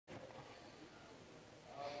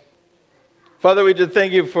Father, we just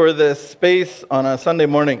thank you for this space on a Sunday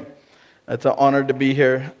morning. It's an honor to be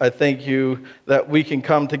here. I thank you that we can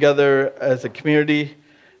come together as a community,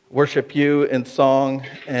 worship you in song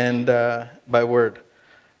and by word.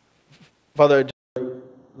 Father, I just invite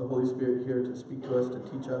the Holy Spirit here to speak to us, to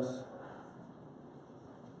teach us.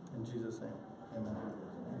 In Jesus' name, amen.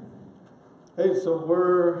 Hey, so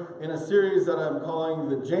we're in a series that I'm calling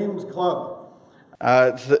the James Club.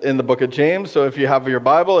 It's in the book of James, so if you have your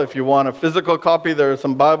Bible, if you want a physical copy, there are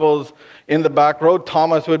some Bibles in the back row.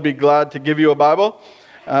 Thomas would be glad to give you a Bible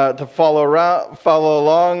to follow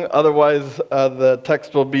along. Otherwise, the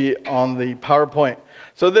text will be on the PowerPoint.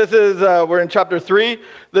 So this is, we're in chapter 3.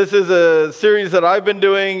 This is a series that I've been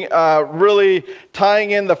doing, really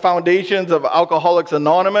tying in the foundations of Alcoholics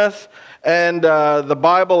Anonymous and the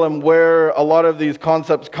Bible and where a lot of these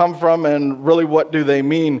concepts come from and really what do they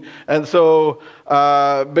mean. And so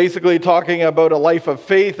basically talking about a life of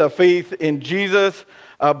faith, a faith in Jesus,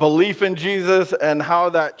 a belief in Jesus, and how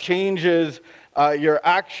that changes your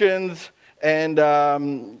actions and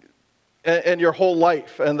your whole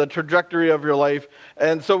life and the trajectory of your life.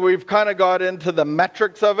 And so we've kind of got into the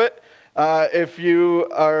metrics of it. If you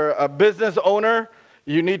are a business owner,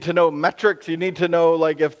 you need to know metrics. You need to know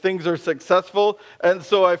like if things are successful. And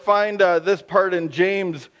so I find this part in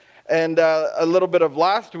James and a little bit of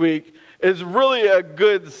last week is really a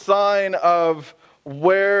good sign of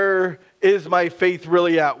where is my faith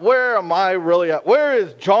really at? Where am I really at? Where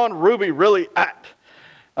is John Ruby really at?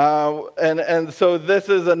 And so this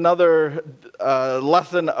is another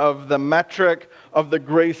lesson of the metric of the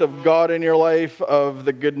grace of God in your life, of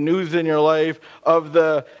the good news in your life, of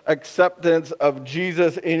the acceptance of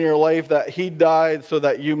Jesus in your life, that he died so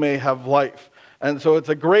that you may have life. And so it's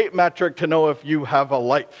a great metric to know if you have a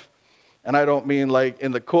life. And I don't mean like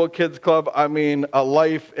in the cool kids club, I mean a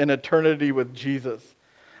life in eternity with Jesus.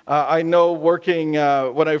 I know working,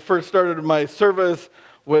 when I first started my service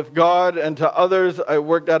with God and to others, I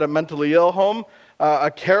worked at a mentally ill home,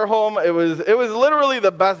 a care home. It was literally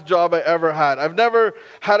the best job I ever had. I've never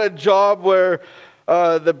had a job where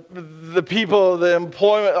the people, the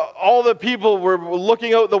employment, all the people were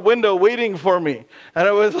looking out the window waiting for me. And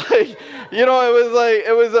it was like,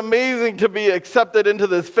 it was amazing to be accepted into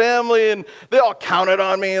this family, and they all counted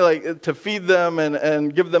on me like to feed them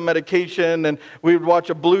and give them medication, and we would watch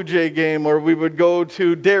a Blue Jay game, or we would go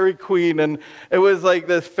to Dairy Queen, and it was like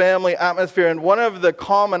this family atmosphere. And one of the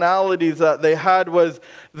commonalities that they had was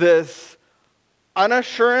this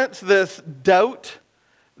unassurance, this doubt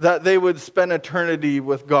that they would spend eternity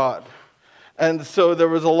with God. And so there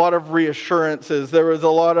was a lot of reassurances. There was a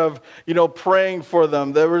lot of, praying for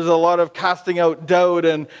them. There was a lot of casting out doubt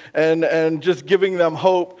and just giving them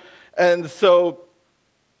hope. And so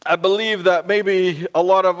I believe that maybe a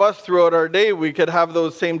lot of us throughout our day, we could have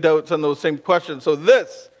those same doubts and those same questions. So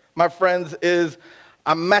this, my friends, is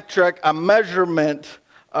a metric, a measurement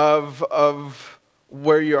of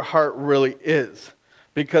where your heart really is.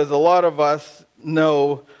 Because a lot of us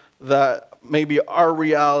know that maybe our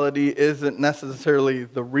reality isn't necessarily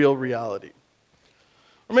the real reality.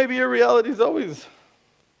 Or maybe your reality is always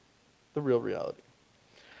the real reality.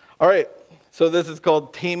 All right, so this is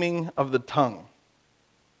called taming of the tongue.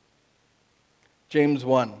 James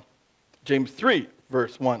 3,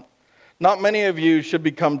 verse 1. Not many of you should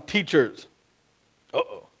become teachers.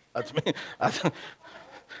 Uh-oh, that's me.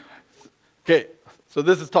 Okay. So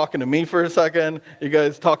this is talking to me for a second. You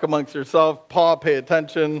guys talk amongst yourself. Paul, pay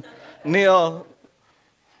attention. Neil.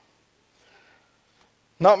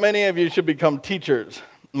 Not many of you should become teachers,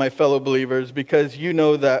 my fellow believers, because you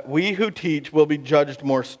know that we who teach will be judged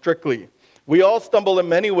more strictly. We all stumble in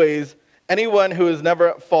many ways. Anyone who is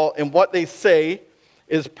never at fault in what they say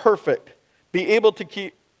is perfect, be able to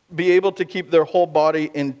keep their whole body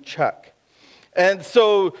in check. And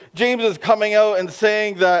so James is coming out and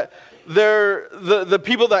saying that they're the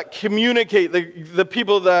people that communicate, the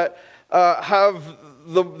people that have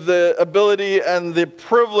the ability and the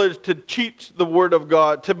privilege to teach the Word of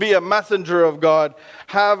God, to be a messenger of God,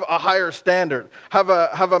 have a higher standard, have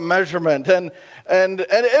a measurement, and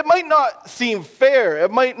it might not seem fair. It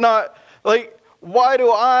might not, like, why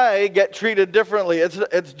do I get treated differently?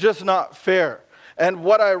 It's just not fair. And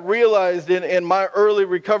what I realized in my early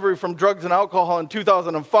recovery from drugs and alcohol in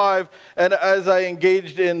 2005, and as I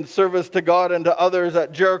engaged in service to God and to others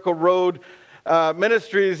at Jericho Road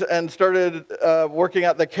Ministries and started working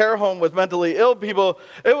at the care home with mentally ill people,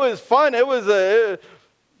 it was fun. It was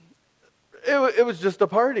just a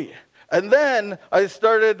party. And then I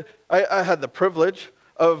had the privilege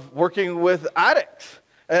of working with addicts.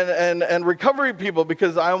 and recovery people,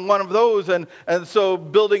 because I'm one of those. And so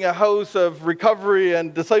building a house of recovery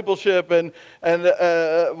and discipleship, and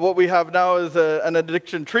what we have now is an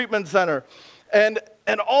addiction treatment center. And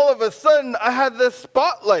all of a sudden, I had this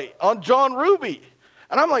spotlight on John Ruby.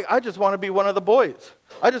 And I'm like, I just want to be one of the boys.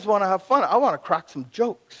 I just want to have fun. I want to crack some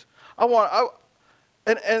jokes.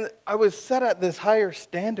 And I was set at this higher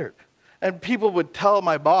standard. And people would tell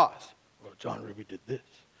my boss, well, John Ruby did this.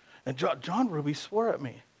 And John Ruby swore at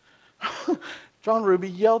me. John Ruby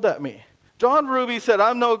yelled at me. John Ruby said,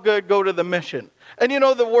 I'm no good, go to the mission. And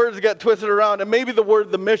the words get twisted around, and maybe the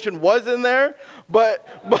word the mission was in there, but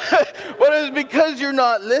it was because you're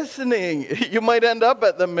not listening. You might end up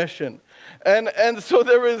at the mission. And so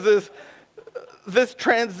there was this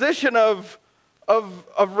transition of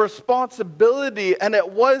responsibility, and it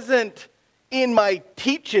wasn't in my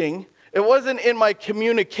teaching, it wasn't in my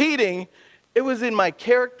communicating, it was in my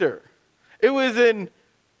character. It was in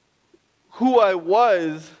who I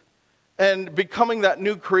was and becoming that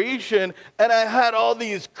new creation, and I had all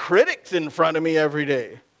these critics in front of me every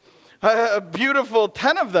day. A beautiful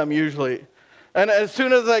 10 of them usually. And as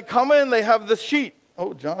soon as I come in, they have this sheet.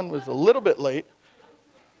 Oh, John was a little bit late.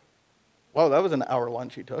 Wow, that was an hour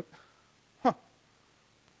lunch he took. Huh.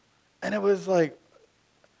 And it was like,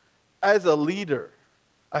 as a leader,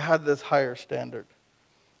 I had this higher standard.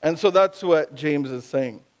 And so that's what James is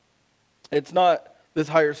saying. It's not this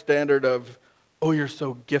higher standard of, oh, you're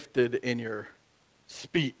so gifted in your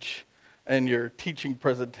speech and your teaching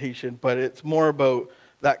presentation, but it's more about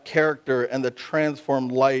that character and the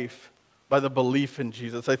transformed life by the belief in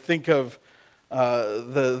Jesus. I think of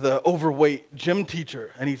the overweight gym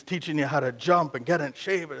teacher, and he's teaching you how to jump and get in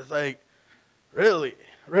shape, and it's like, really?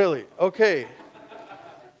 Okay.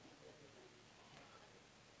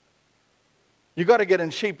 You got to get in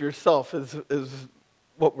shape yourself is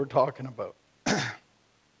what we're talking about.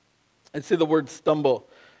 I see the word stumble,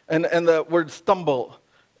 and the word stumble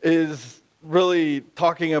is really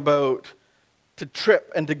talking about to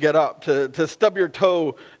trip and to get up, to stub your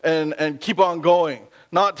toe and keep on going,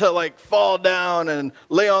 not to like fall down and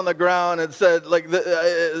lay on the ground and said like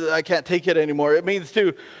I can't take it anymore. It means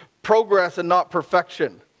to progress and not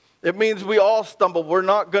perfection. It means we all stumble. We're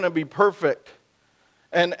not going to be perfect,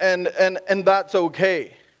 and that's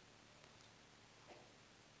okay.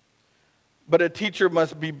 But a teacher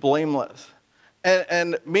must be blameless.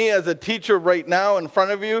 And me as a teacher right now in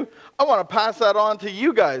front of you, I want to pass that on to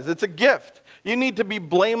you guys. It's a gift. You need to be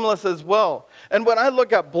blameless as well. And when I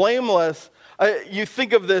look at blameless, you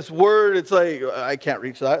think of this word, it's like, I can't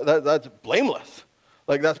reach that. That's blameless.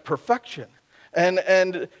 Like, that's perfection.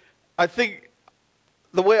 And I think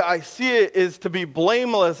the way I see it is to be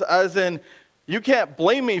blameless as in, you can't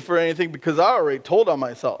blame me for anything because I already told on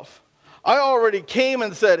myself. I already came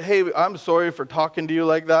and said, hey, I'm sorry for talking to you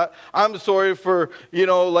like that. I'm sorry for,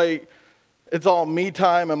 like, it's all me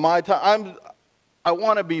time and my time. I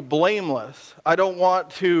want to be blameless. I don't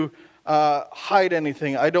want to hide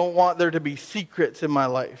anything. I don't want there to be secrets in my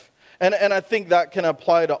life. And I think that can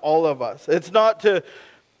apply to all of us. It's not to,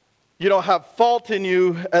 have fault in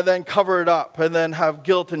you and then cover it up and then have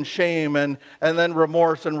guilt and shame and then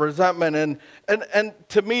remorse and resentment. And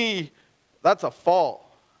to me, that's a fall.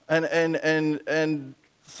 And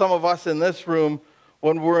some of us in this room,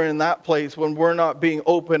 when we're in that place, when we're not being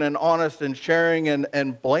open and honest and sharing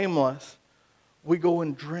and blameless, we go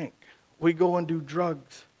and drink. We go and do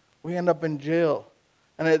drugs. We end up in jail.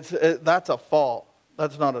 And that's a fall.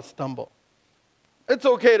 That's not a stumble. It's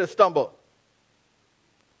okay to stumble.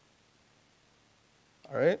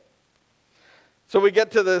 All right? So we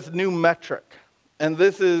get to this new metric. And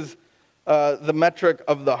this is the metric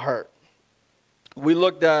of the heart. We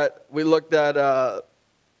looked at a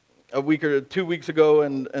week or 2 weeks ago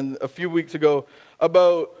and a few weeks ago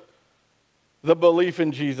about the belief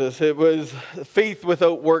in Jesus. It was faith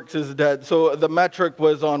without works is dead. So the metric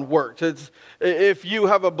was on works. It's if you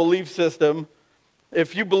have a belief system,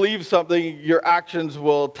 if you believe something, your actions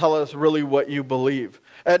will tell us really what you believe.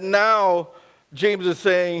 And now James is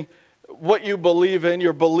saying what you believe in,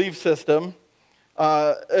 your belief system,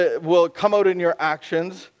 will come out in your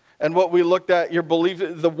actions. And what we looked at, your belief,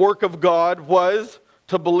 the work of God was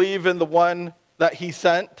to believe in the one that he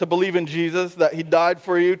sent, to believe in Jesus, that he died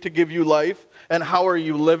for you to give you life. And how are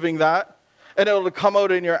you living that? And it'll come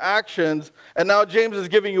out in your actions. And now James is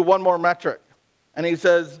giving you one more metric. And he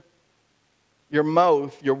says, your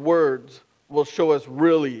mouth, your words, will show us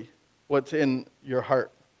really what's in your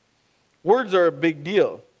heart. Words are a big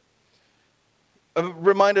deal. I'm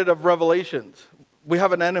reminded of Revelations. We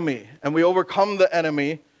have an enemy, and we overcome the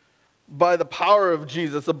enemy by the power of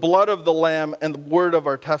Jesus, the blood of the Lamb, and the word of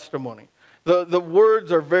our testimony. The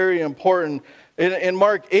words are very important. In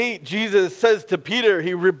Mark 8, Jesus says to Peter,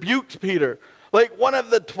 he rebukes Peter. Like one of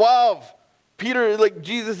the 12, Peter, like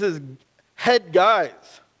Jesus' head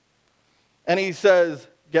guys. And he says,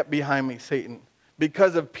 "Get behind me, Satan,"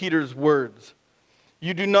 because of Peter's words.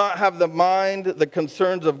 You do not have the mind, the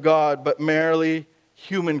concerns of God, but merely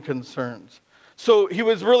human concerns. So he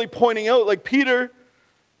was really pointing out, like, Peter,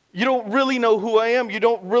 you don't really know who I am. You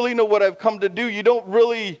don't really know what I've come to do. You don't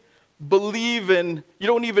really believe in, you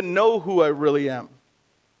don't even know who I really am.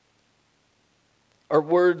 Our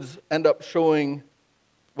words end up showing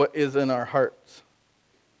what is in our hearts.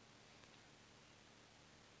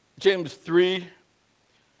 James 3,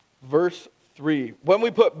 verse 3. When we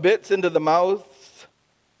put bits into the mouths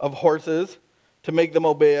of horses to make them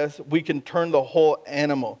obey us, we can turn the whole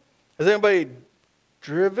animal. Has anybody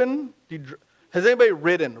driven? Has anybody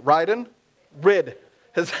ridden? Ridden? Rid.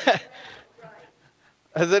 Has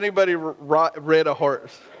anybody rid a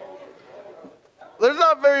horse? There's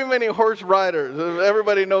not very many horse riders.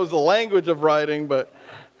 Everybody knows the language of riding, but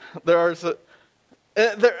they're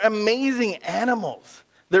amazing animals.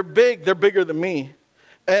 They're big. They're bigger than me.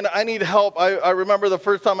 And I need help. I remember the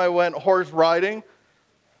first time I went horseback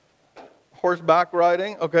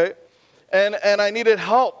riding, okay? And I needed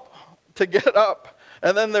help to get up.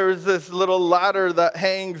 And then there was this little ladder that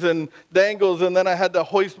hangs and dangles, and then I had to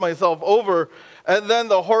hoist myself over. And then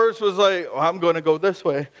the horse was like, "Oh, I'm going to go this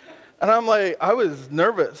way." And I'm like, I was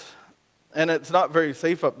nervous, and it's not very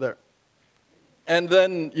safe up there. And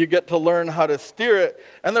then you get to learn how to steer it,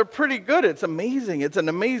 and they're pretty good. It's amazing. It's an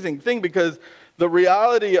amazing thing, because the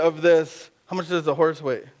reality of this, how much does the horse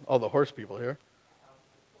weigh? All the horse people here.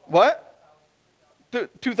 What?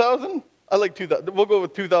 2,000? I like 2,000. We'll go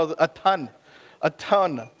with 2,000. A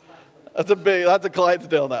ton. That's a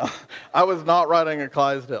Clydesdale now. I was not riding a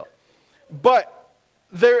Clydesdale. But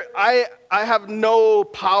I have no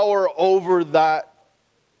power over that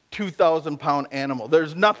 2,000-pound animal.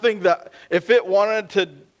 There's nothing that, if it wanted to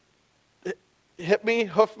hit me,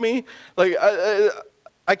 hoof me, like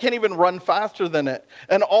I can't even run faster than it.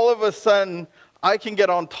 And all of a sudden, I can get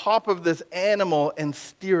on top of this animal and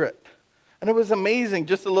steer it. And it was amazing,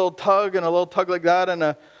 just a little tug like that, and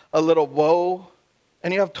a little whoa.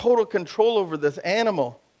 And you have total control over this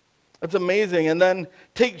animal. It's amazing. And then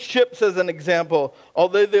take ships as an example.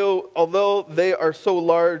 Although they are so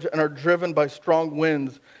large and are driven by strong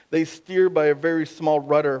winds, they steer by a very small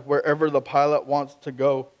rudder wherever the pilot wants to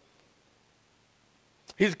go.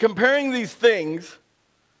 He's comparing these things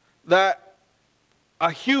that a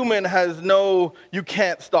human has you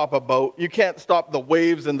can't stop a boat. You can't stop the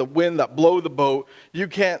waves and the wind that blow the boat. You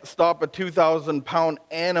can't stop a 2,000-pound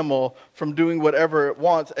animal from doing whatever it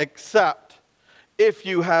wants, except if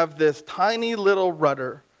you have this tiny little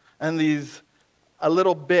rudder and a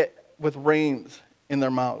little bit with reins in their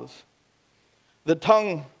mouths. The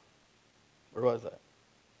tongue, where was that?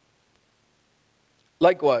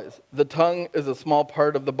 Likewise, the tongue is a small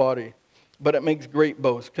part of the body, but it makes great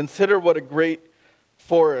boast. Consider what a great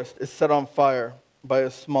forest is set on fire by a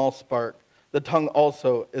small spark. The tongue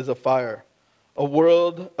also is a fire, a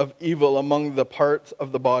world of evil among the parts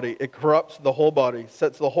of the body. It corrupts the whole body,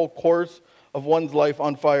 sets the whole course of one's life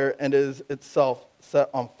on fire, and is itself set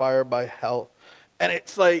on fire by hell. And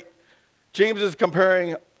it's like James is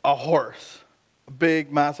comparing a horse, a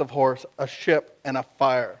big, massive horse, a ship, and a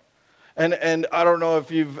fire. And I don't know if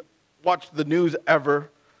you've watched the news ever,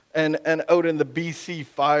 and out in the BC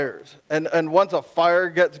fires. And once a fire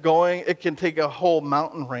gets going, it can take a whole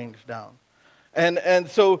mountain range down. And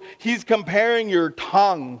so he's comparing your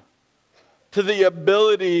tongue to the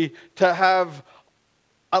ability to have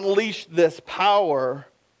unleashed this power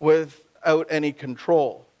without any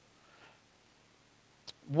control.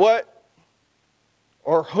 What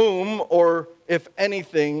or whom, or if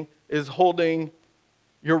anything, is holding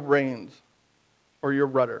your reins or your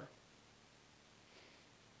rudder?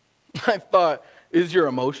 I thought, is your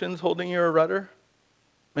emotions holding your rudder?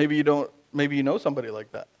 Maybe you know somebody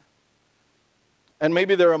like that. And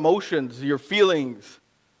maybe their emotions, your feelings,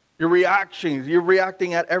 your reactions, you're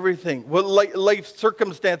reacting at everything. Well, life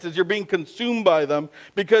circumstances, you're being consumed by them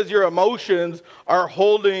because your emotions are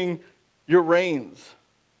holding your reins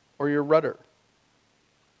or your rudder.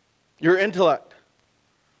 Your intellect,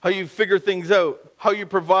 how you figure things out, how you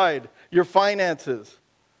provide, your finances,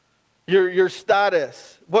 your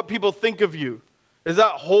status, what people think of you. Is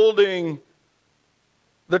that holding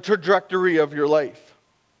the trajectory of your life?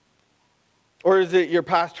 Or is it your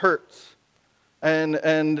past hurts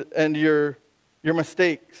and your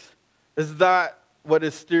mistakes? Is that what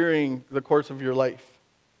is steering the course of your life?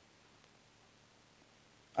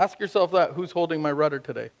 Ask yourself that. Who's holding my rudder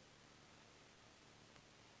today?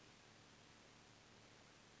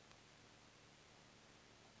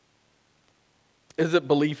 Is it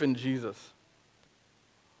belief in Jesus?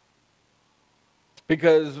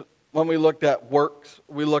 Because when we looked at works,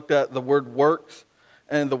 we looked at the word works,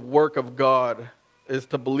 and the work of God is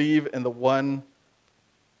to believe in the one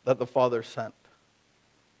that the Father sent.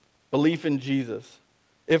 Belief in Jesus.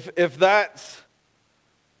 If that's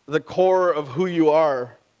the core of who you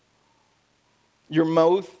are, your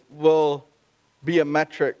mouth will be a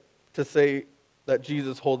metric to say that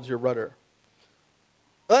Jesus holds your rudder.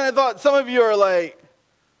 And I thought some of you are like,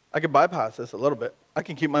 I can bypass this a little bit. I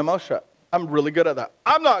can keep my mouth shut. I'm really good at that.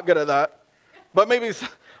 I'm not good at that, but maybe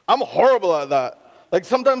I'm horrible at that. Like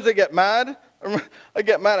sometimes I get mad. I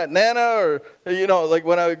get mad at Nana, or like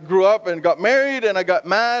when I grew up and got married and I got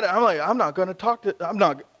mad. I'm like, I'm not going to talk to. I'm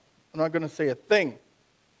not going to say a thing.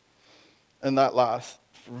 And that lasts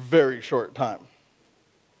for a very short time.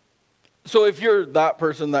 So if you're that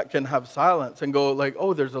person that can have silence and go like,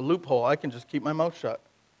 oh, there's a loophole, I can just keep my mouth shut.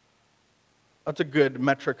 That's a good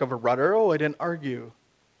metric of a rudder. Oh, I didn't argue.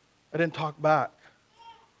 I didn't talk back.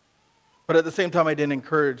 But at the same time, I didn't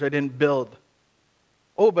encourage. I didn't build.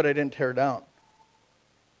 Oh, but I didn't tear down.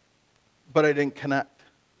 But I didn't connect.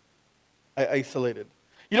 I isolated.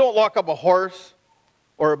 You don't lock up a horse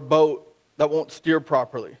or a boat that won't steer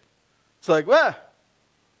properly. It's like,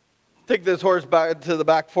 take this horse back to the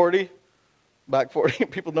back 40. Back 40,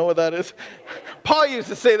 people know what that is. Pa used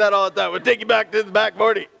to say that all the time. We'll take you back to the back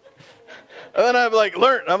 40. And then I've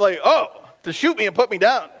learned. I'm like, oh, to shoot me and put me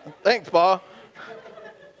down. Thanks, Pa.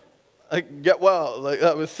 I get well.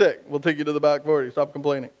 That was sick. We'll take you to the back 40. Stop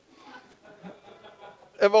complaining.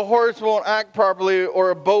 If a horse won't act properly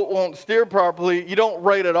or a boat won't steer properly, you don't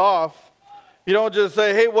write it off. You don't just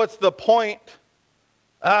say, hey, what's the point?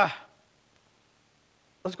 Let's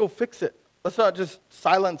go fix it. Let's not just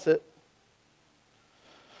silence it.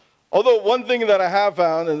 Although one thing that I have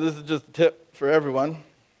found, and this is just a tip for everyone,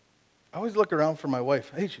 I always look around for my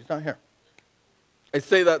wife. Hey, she's not here. I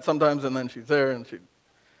say that sometimes, and then she's there, and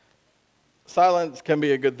silence can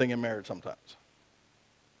be a good thing in marriage sometimes.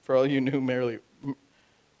 For all you newlyweds.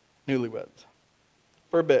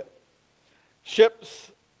 For a bit.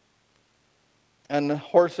 Ships and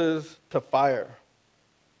horses to fire.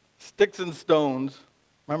 Sticks and stones.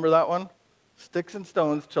 Remember that one? Sticks and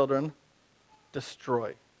stones, children,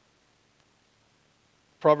 destroy.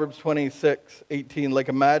 Proverbs 26:18, like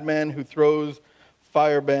a madman who throws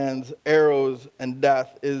firebrands, arrows, and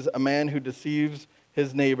death is a man who deceives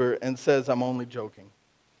his neighbor and says, I'm only joking.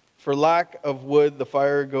 For lack of wood, the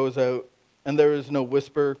fire goes out, and there is no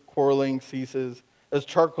whisper, quarreling ceases. As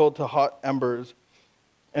charcoal to hot embers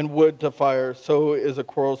and wood to fire, so is a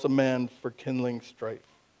quarrelsome man for kindling strife.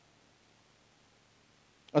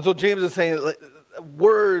 And so James is saying,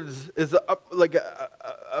 words is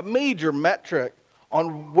a major metric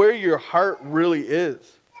on where your heart really is.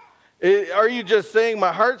 Are you just saying,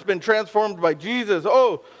 my heart's been transformed by Jesus?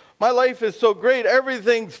 Oh, my life is so great.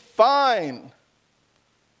 Everything's fine.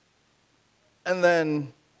 And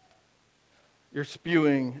then you're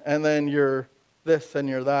spewing, and then you're this and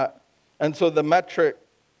you're that. And so the metric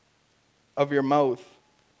of your mouth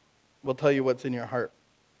will tell you what's in your heart.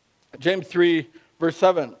 James 3, verse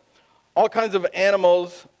 7. All kinds of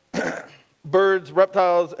animals, birds,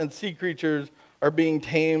 reptiles, and sea creatures are being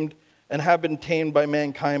tamed and have been tamed by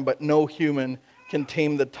mankind, but no human can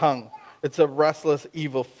tame the tongue. It's a restless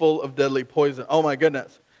evil full of deadly poison. Oh my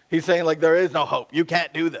goodness. He's saying there is no hope. You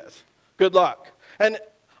can't do this. Good luck. And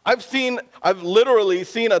I've literally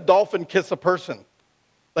seen a dolphin kiss a person.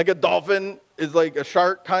 Like a dolphin is like a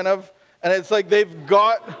shark kind of. And it's like they've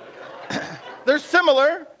got, they're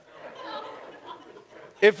similar.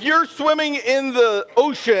 If you're swimming in the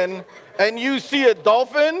ocean and you see a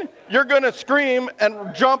dolphin, you're going to scream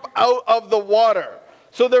and jump out of the water.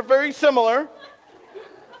 So they're very similar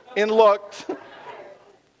in looks.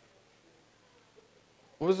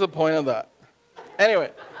 What was the point of that?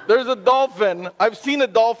 Anyway, there's a dolphin. I've seen a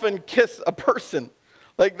dolphin kiss a person.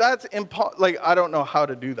 That's impossible. I don't know how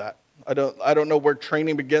to do that. I don't know where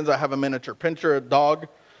training begins. I have a miniature pinscher, a dog,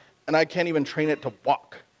 and I can't even train it to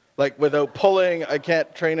walk. Without pulling, I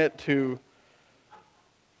can't train it to...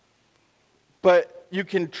 But you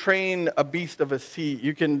can train a beast of a sea.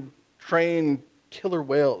 You can train killer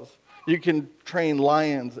whales. You can train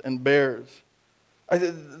lions and bears.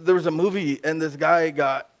 There was a movie, and this guy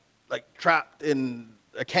got trapped in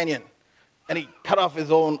a canyon, and he cut off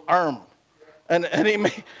his own arm, and he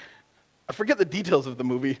made... I forget the details of the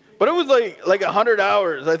movie, but it was like 100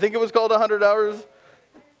 hours. I think it was called 100 hours.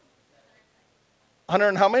 100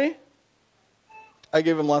 and how many? I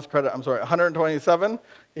gave him less credit. I'm sorry. 127.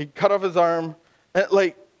 He cut off his arm.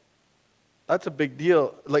 And that's a big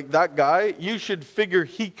deal. That guy, you should figure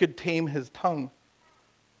he could tame his tongue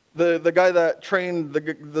The guy that trained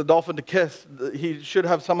the dolphin to kiss, he should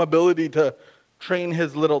have some ability to train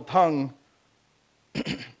his little tongue.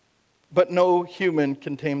 But no human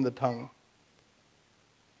can tame the tongue.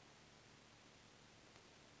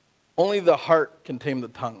 Only the heart can tame the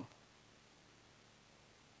tongue.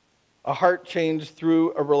 A heart changed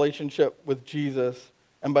through a relationship with Jesus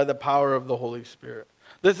and by the power of the Holy Spirit.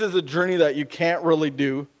 This is a journey that you can't really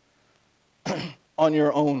do on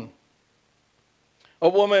your own. A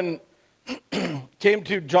woman came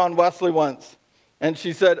to John Wesley once, and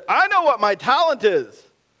she said, I know what my talent is,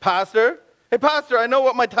 Pastor. Hey, Pastor, I know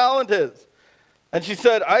what my talent is. And she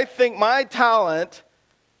said, I think my talent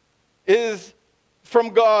is from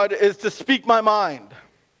God is to speak my mind.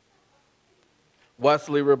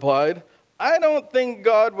 Wesley replied, I don't think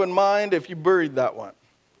God would mind if you buried that one.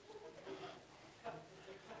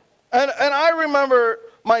 And I remember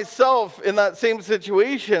myself in that same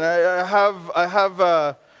situation. I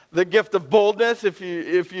have the gift of boldness, if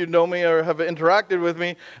you know me or have interacted with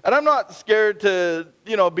me, and I'm not scared to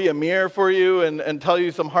be a mirror for you and tell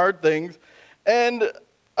you some hard things. And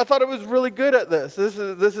I thought I was really good at this. This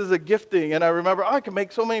is a gifting, and I remember I can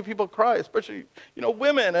make so many people cry, especially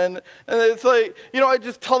women, and it's like I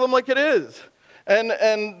just tell them like it is.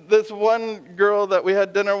 And this one girl that we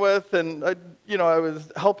had dinner with, and I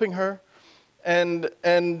was helping her, and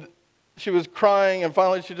she was crying, and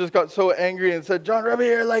finally she just got so angry and said, John Rebbe,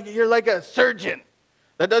 you're like a surgeon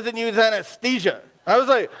that doesn't use anesthesia. I was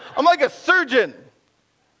like, I'm like a surgeon.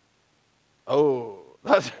 Oh,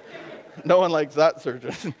 no one likes that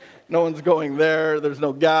surgeon. No one's going there. There's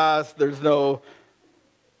no gas. There's no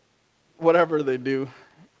whatever they do.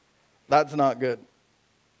 That's not good.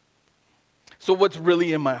 So what's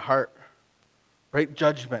really in my heart? Right?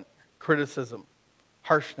 Judgment, criticism,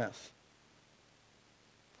 harshness.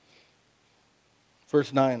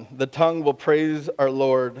 Verse 9, the tongue will praise our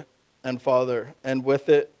Lord and Father, and with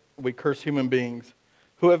it we curse human beings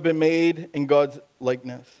who have been made in God's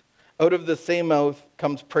likeness. Out of the same mouth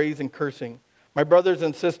comes praise and cursing. My brothers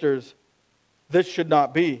and sisters, this should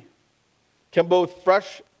not be. Can both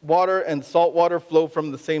fresh water and salt water flow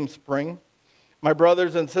from the same spring? My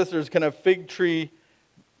brothers and sisters, can a fig tree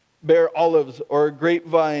bear olives or a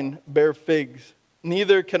grapevine bear figs?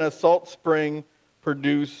 Neither can a salt spring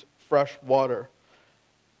produce fresh water.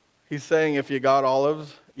 He's saying if you got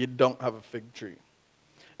olives, you don't have a fig tree.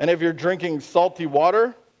 And if you're drinking salty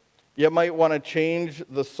water, you might want to change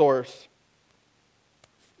the source.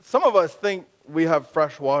 Some of us think we have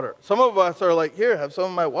fresh water. Some of us are like, here, have some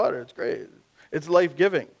of my water. It's great. It's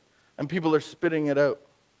life-giving. And people are spitting it out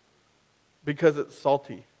because it's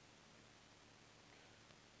salty.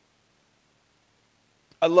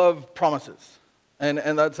 I love promises. And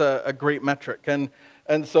that's a great metric. And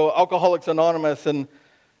so Alcoholics Anonymous and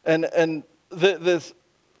the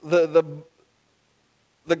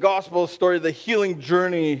gospel story, the healing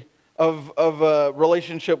journey of a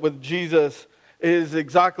relationship with Jesus is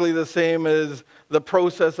exactly the same as the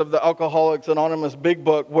process of the Alcoholics Anonymous Big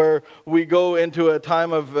Book, where we go into a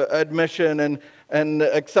time of admission and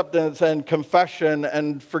acceptance and confession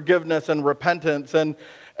and forgiveness and repentance. And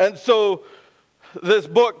so this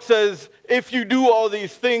book says, if you do all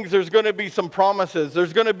these things, there's going to be some promises.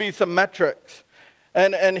 There's going to be some metrics.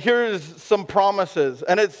 And here's some promises.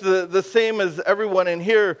 And it's the same as everyone in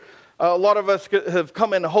here. A lot of us have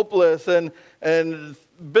come in hopeless and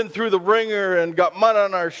been through the ringer and got mud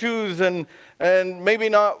on our shoes and maybe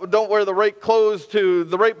don't wear the right clothes to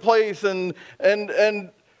the right place and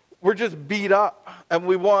we're just beat up and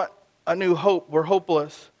we want a new hope. We're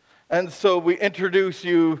hopeless. And so we introduce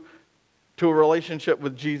you to a relationship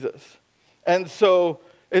with Jesus. And so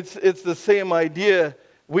it's the same idea.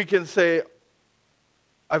 We can say,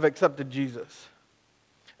 I've accepted Jesus.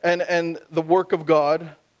 And the work of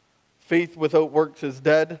God, faith without works is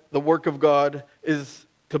dead. The work of God is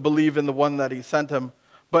to believe in the one that he sent him.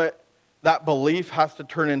 But that belief has to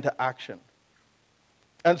turn into action.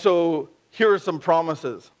 And so here are some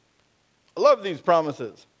promises. I love these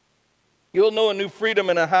promises. You'll know a new freedom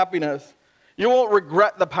and a happiness. You won't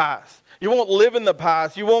regret the past. You won't live in the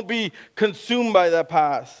past. You won't be consumed by the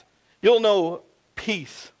past. You'll know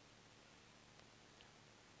peace.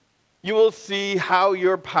 You will see how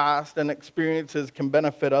your past and experiences can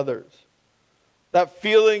benefit others. That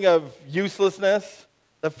feeling of uselessness,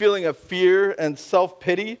 that feeling of fear and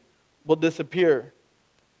self-pity will disappear.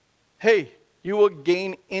 Hey, you will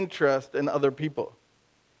gain interest in other people.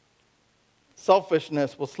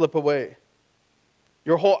 Selfishness will slip away.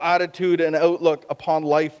 Your whole attitude and outlook upon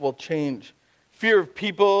life will change. Fear of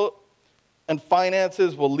people and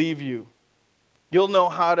finances will leave you. You'll know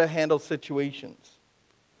how to handle situations.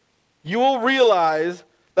 You will realize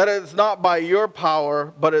that it's not by your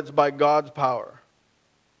power, but it's by God's power.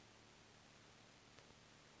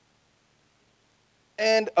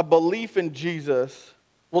 And a belief in Jesus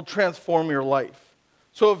will transform your life.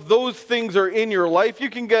 So if those things are in your life, you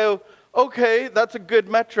can go, okay, that's a good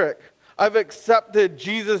metric. I've accepted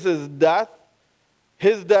Jesus' death.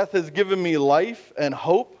 His death has given me life and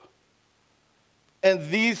hope. And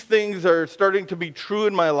these things are starting to be true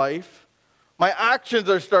in my life. My actions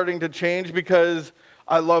are starting to change because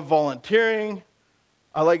I love volunteering.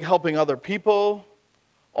 I like helping other people.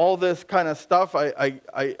 All this kind of stuff.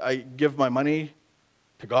 I give my money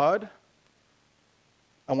to God.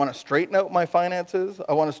 I want to straighten out my finances.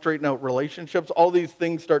 I want to straighten out relationships. All these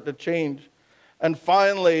things start to change. And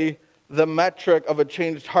finally, the metric of a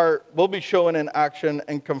changed heart will be shown in action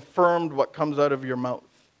and confirmed what comes out of your mouth.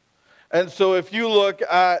 And so if you look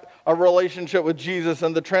at a relationship with Jesus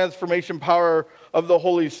and the transformation power of the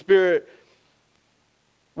Holy Spirit,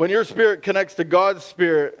 when your spirit connects to God's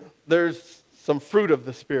Spirit, there's some fruit of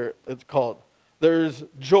the Spirit, it's called. There's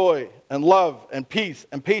joy and love and peace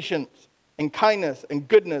and patience and kindness and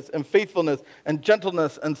goodness and faithfulness and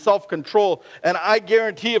gentleness and self-control. And I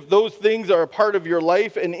guarantee if those things are a part of your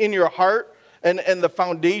life and in your heart and the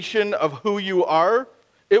foundation of who you are,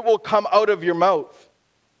 it will come out of your mouth.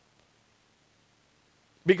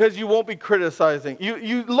 Because you won't be criticizing.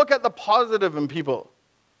 You look at the positive in people.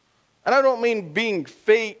 And I don't mean being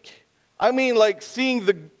fake. I mean like seeing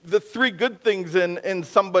the three good things in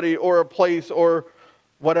somebody or a place or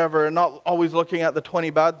whatever, and not always looking at the 20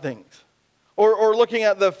 bad things. Or looking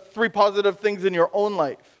at the 3 positive things in your own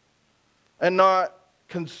life. And not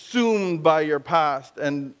consumed by your past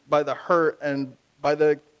and by the hurt and by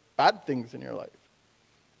the bad things in your life.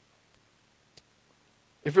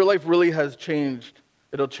 If your life really has changed,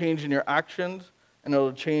 it'll change in your actions, and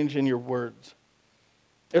it'll change in your words.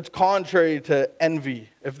 It's contrary to envy.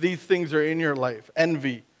 If these things are in your life,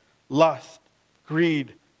 envy, lust,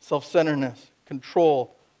 greed, self-centeredness,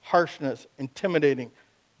 control, harshness, intimidating,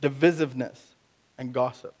 divisiveness, and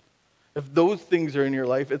gossip. If those things are in your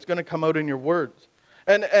life, it's going to come out in your words.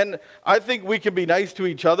 And I think we can be nice to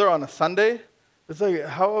each other on a Sunday. It's like,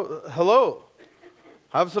 hello,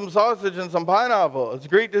 have some sausage and some pineapple. It's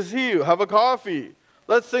great to see you. Have a coffee.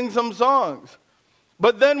 Let's sing some songs.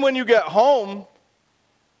 But then when you get home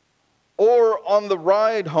or on the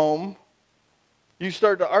ride home, you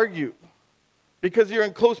start to argue because you're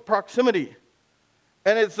in close proximity.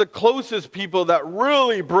 And it's the closest people that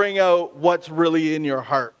really bring out what's really in your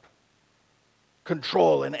heart.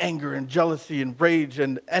 Control and anger and jealousy and rage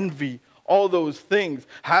and envy, all those things.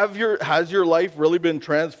 Has your life really been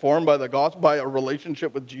transformed by the gospel, by a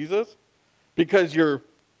relationship with Jesus? Because you're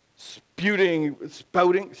spouting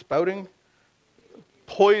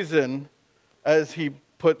poison, as he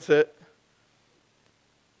puts it,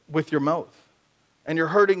 with your mouth. And you're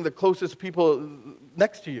hurting the closest people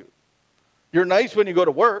next to you. You're nice when you go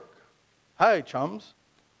to work. Hi, chums.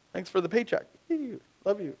 Thanks for the paycheck.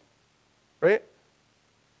 Love you. Right?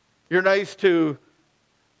 You're nice to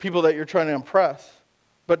people that you're trying to impress.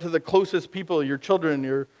 But to the closest people, your children,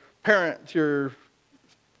 your parents, your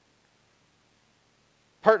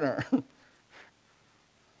partner,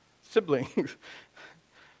 siblings.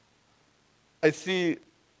 I see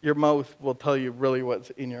your mouth will tell you really what's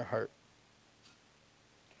in your heart.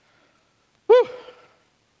 Whew.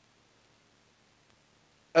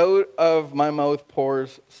 Out of my mouth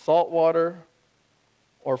pours salt water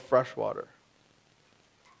or fresh water,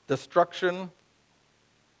 destruction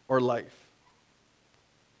or life.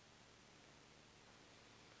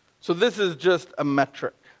 So this is just a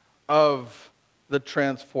metric of the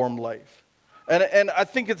transformed life. And I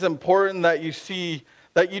think it's important that you see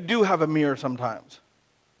that you do have a mirror sometimes.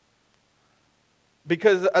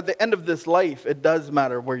 Because at the end of this life, it does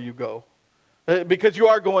matter where you go. Because you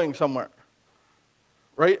are going somewhere.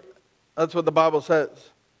 Right? That's what the Bible says.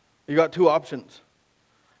 You got 2 options.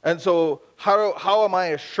 And so how am I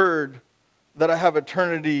assured that I have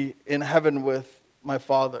eternity in heaven with my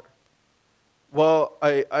Father? Well,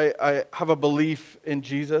 I have a belief in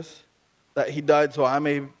Jesus, that he died so I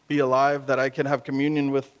may be alive, that I can have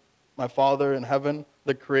communion with my Father in heaven,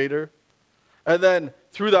 the Creator. And then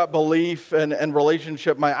through that belief and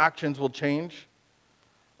relationship, my actions will change.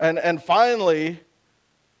 And finally,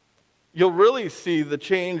 you'll really see the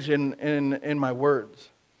change in my words.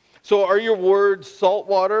 So are your words salt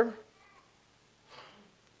water?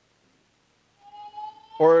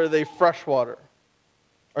 Or are they fresh water?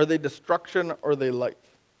 Are they destruction or are they life?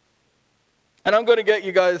 And I'm going to get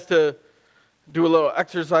you guys to do a little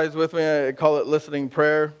exercise with me. I call it listening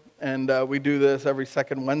prayer. And we do this every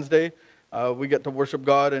second Wednesday. We get to worship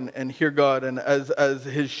God and hear God, and as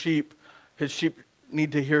His sheep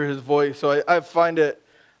need to hear His voice. So I find it,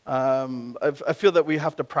 I feel that we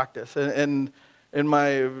have to practice. And in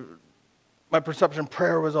my perception,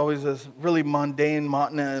 prayer was always this really mundane,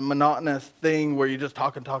 monotonous thing where you just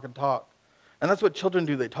talk and talk and talk. And that's what children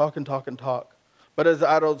do. They talk and talk and talk. But as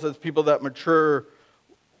adults, as people that mature,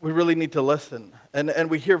 we really need to listen. And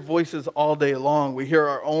we hear voices all day long. We hear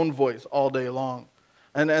our own voice all day long.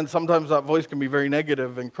 And sometimes that voice can be very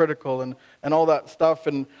negative and critical and all that stuff.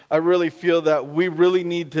 And I really feel that we really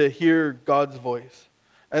need to hear God's voice.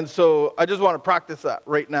 And so I just want to practice that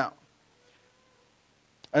right now.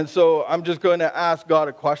 And so I'm just going to ask God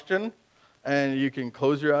a question. And you can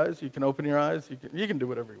close your eyes. You can open your eyes. You can do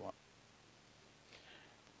whatever you want.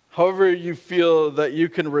 However you feel that you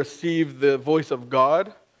can receive the voice of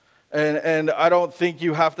God. And I don't think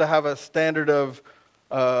you have to have a standard of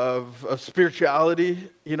spirituality.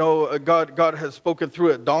 You know, God has spoken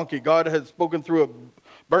through a donkey. God has spoken through a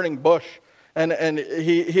burning bush. And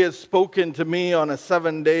he has spoken to me on a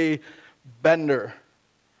 7-day bender,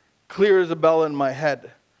 clear as a bell in my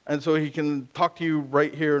head. And so He can talk to you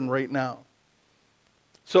right here and right now.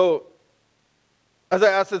 So as I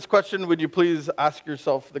ask this question, would you please ask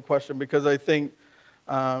yourself the question? Because I think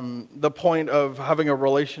the point of having a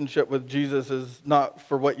relationship with Jesus is not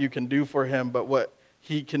for what you can do for Him, but what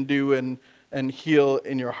He can do and heal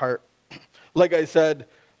in your heart. Like I said,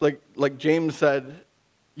 like James said,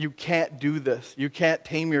 you can't do this. You can't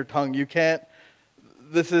tame your tongue.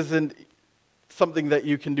 This isn't something that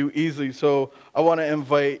you can do easily. So I want to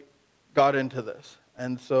invite God into this.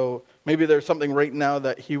 And so maybe there's something right now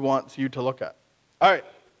that He wants you to look at. All right.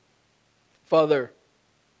 Father,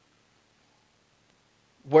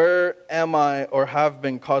 where am I or have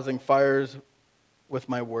been causing fires with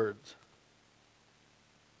my words?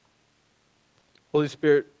 Holy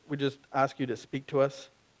Spirit, we just ask you to speak to us,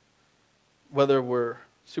 whether we're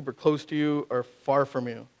super close to you or far from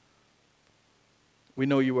you. We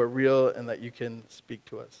know you are real and that you can speak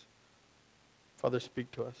to us. Father, speak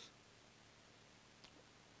to us.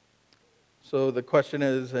 So the question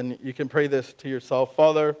is, and you can pray this to yourself,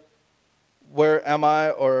 Father, where am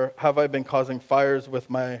I or have I been causing fires with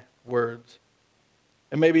my words?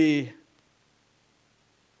 And maybe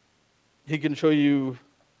He can show you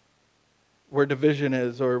where division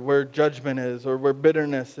is or where judgment is or where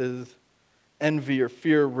bitterness is, envy or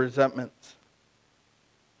fear, resentments.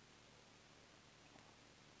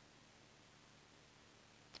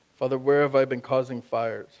 Father, where have I been causing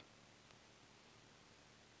fires?